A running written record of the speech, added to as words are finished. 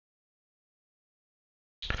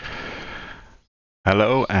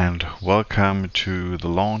Hello and welcome to the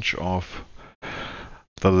launch of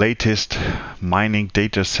the latest mining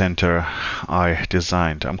data center I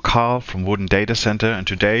designed. I'm Karl from Wooden Data Center, and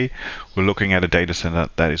today we're looking at a data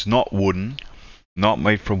center that is not wooden, not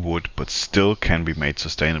made from wood, but still can be made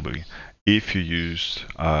sustainably if you use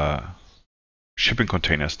shipping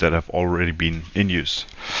containers that have already been in use.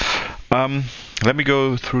 Let me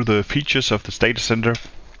go through the features of this data center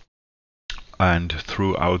and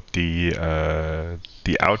throughout the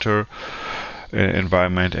outer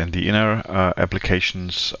environment and the inner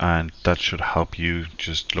applications, and that should help you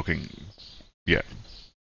just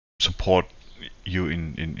support you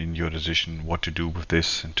in your decision what to do with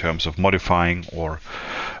this in terms of modifying or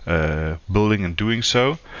building and doing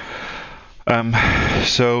so.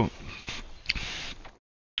 So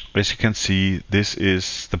as you can see,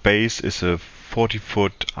 the base is a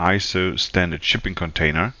 40-foot ISO standard shipping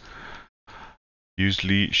container.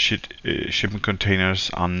 Usually shipping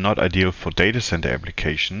containers are not ideal for data center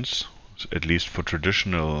applications, at least for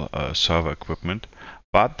traditional server equipment,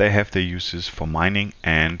 but they have their uses for mining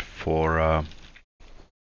and for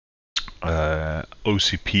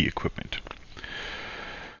OCP equipment.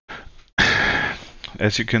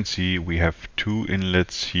 As you can see, we have two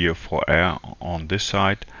inlets here for air on this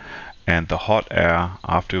side, and the hot air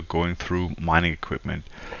after going through mining equipment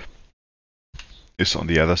is on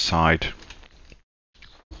the other side.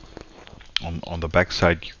 On the back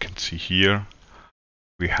side, you can see here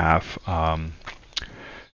we have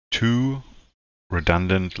two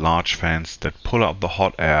redundant large fans that pull out the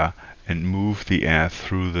hot air and move the air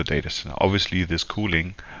through the data center. Obviously, this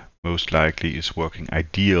cooling most likely is working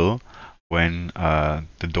ideal when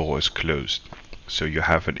the door is closed. So you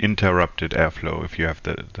have an interrupted airflow. If you have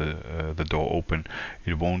the door open,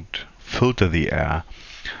 it won't filter the air,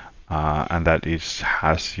 and that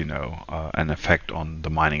has an effect on the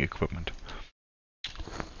mining equipment.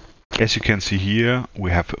 As you can see here,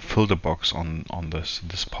 we have a filter box on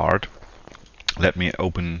this part. Let me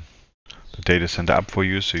open the data center up for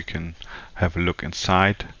you so you can have a look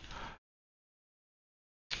inside.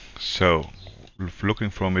 So, looking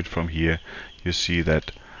from here, you see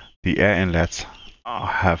that the air inlets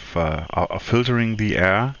are filtering the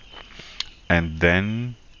air, and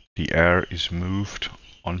then the air is moved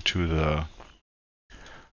onto the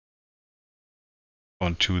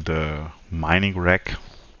mining rack.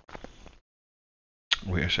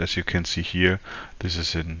 As you can see here, this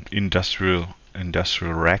is an industrial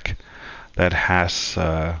rack that has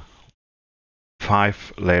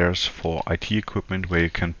 5 layers for IT equipment, where you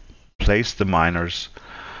can place the miners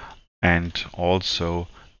and also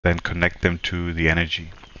then connect them to the energy.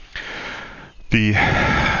 The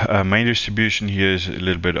main distribution here is a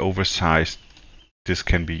little bit oversized. This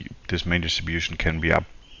main distribution can be up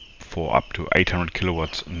to 800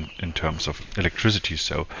 kilowatts in terms of electricity,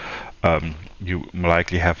 so you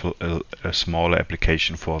likely have a smaller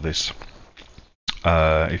application for this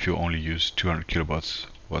if you only use 200 kilowatts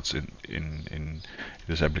in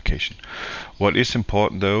this application. What is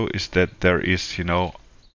important though is that there is a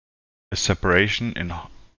separation in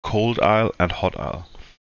cold aisle and hot aisle.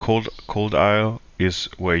 Cold aisle is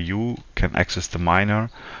where you can access the miner,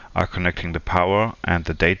 are connecting the power and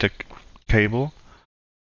the data cable,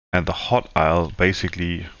 and the hot aisle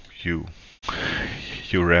basically you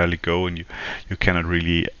rarely go, and you cannot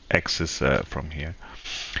really access from here.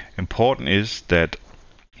 Important is that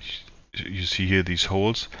you see here these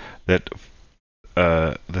holes, that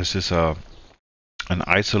this is an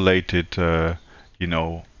isolated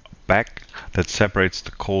back that separates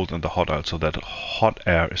the cold and the hot aisle, so that hot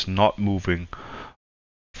air is not moving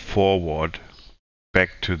forward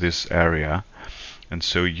back to this area, and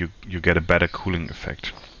so you get a better cooling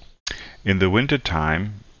effect. In the winter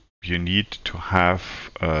time, you need to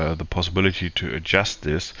have the possibility to adjust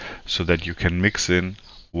this so that you can mix in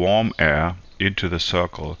warm air into the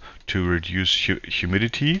circle to reduce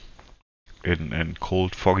humidity in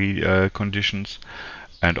cold, foggy conditions,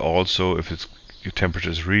 and also if your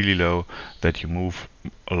temperature is really low, that you move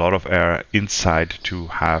a lot of air inside to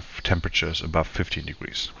have temperatures above 15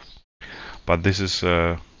 degrees. But this is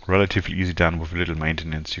relatively easy done with little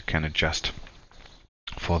maintenance. You can adjust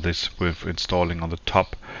for this with installing on the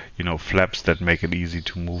top flaps that make it easy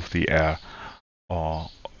to move the air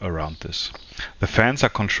around this. The fans are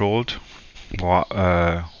controlled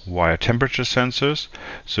via temperature sensors,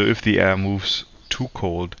 so if the air moves too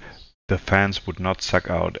cold, the fans would not suck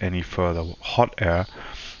out any further hot air,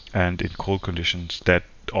 and in cold conditions that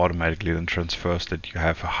automatically then transfers, that you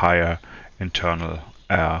have a higher internal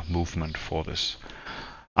air movement for this.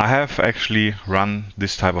 I have actually run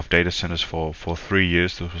this type of data centers for 3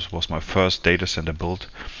 years. This was my first data center build,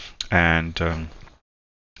 and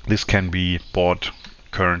This can be bought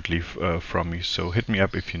currently from me, so hit me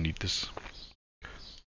up if you need this.